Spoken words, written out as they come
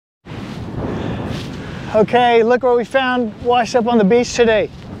Okay, look what we found washed up on the beach today.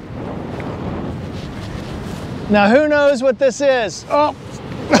 Now who knows what this is? Oh,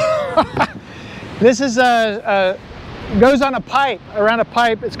 this is goes on a pipe, around a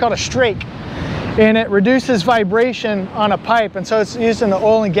pipe. It's called a Strake, and it reduces vibration on a pipe, and so it's used in the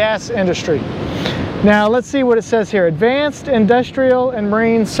oil and gas industry. Now let's see what it says here. Advanced Industrial and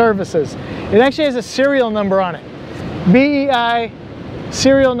Marine Services. It actually has a serial number on it. BEI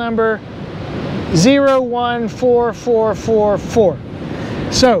serial number 014444.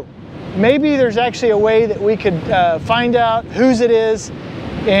 So maybe there's actually a way that we could find out whose it is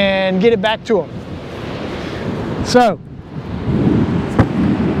and get it back to them. So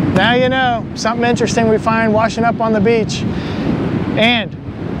now you know, something interesting we find washing up on the beach. And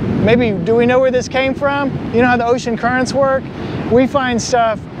maybe, do we know where this came from? You know how the ocean currents work? We find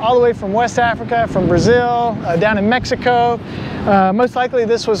stuff all the way from West Africa, from Brazil, down in Mexico. Most likely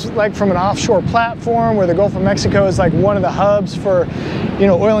this was like from an offshore platform where the Gulf of Mexico is like one of the hubs for, you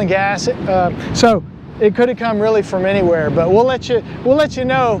know, oil and gas. So it could have come really from anywhere, but we'll let you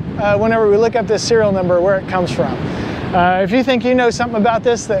know whenever we look up this serial number where it comes from. If you think you know something about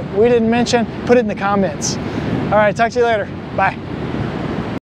this that we didn't mention, put it in the comments. All right, talk to you later. Bye.